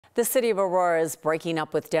The city of Aurora is breaking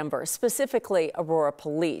up with Denver, specifically Aurora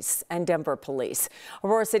Police and Denver Police.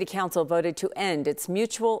 Aurora City Council voted to end its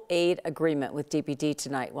mutual aid agreement with DPD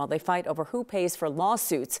tonight while they fight over who pays for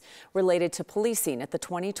lawsuits related to policing at the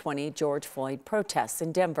 2020 George Floyd protests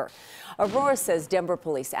in Denver. Aurora says Denver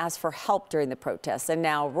Police asked for help during the protests, and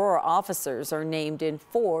now Aurora officers are named in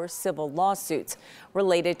 4 civil lawsuits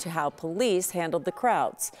related to how police handled the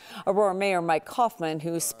crowds. Aurora Mayor Mike Kaufman,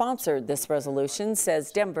 who sponsored this resolution,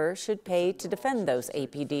 says Denver should pay to defend those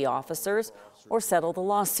APD officers or settle the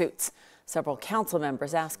lawsuits. Several council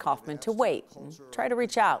members asked Kaufman to wait and try to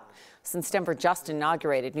reach out. Since Denver just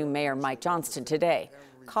inaugurated new Mayor Mike Johnston today,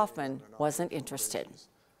 Kaufman wasn't interested.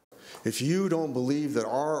 If you don't believe that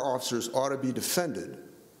our officers ought to be defended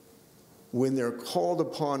when they're called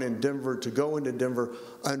upon in Denver to go into Denver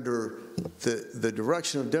under the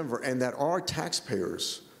direction of Denver, and that our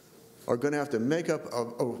taxpayers are going to have to make up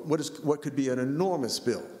what could be an enormous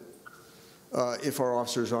bill if our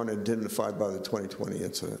officers aren't identified by the 2020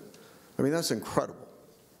 incident. I mean, that's incredible.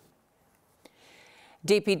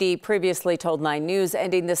 DPD previously told 9 News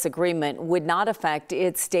ending this agreement would not affect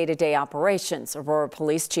its day-to-day operations. Aurora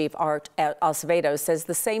Police Chief Art Acevedo says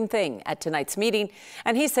the same thing at tonight's meeting,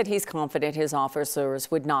 and he said he's confident his officers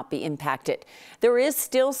would not be impacted. There is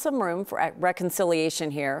still some room for reconciliation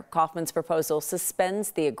here. Kaufman's proposal suspends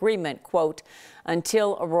the agreement, quote,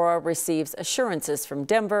 until Aurora receives assurances from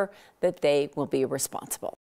Denver that they will be responsible.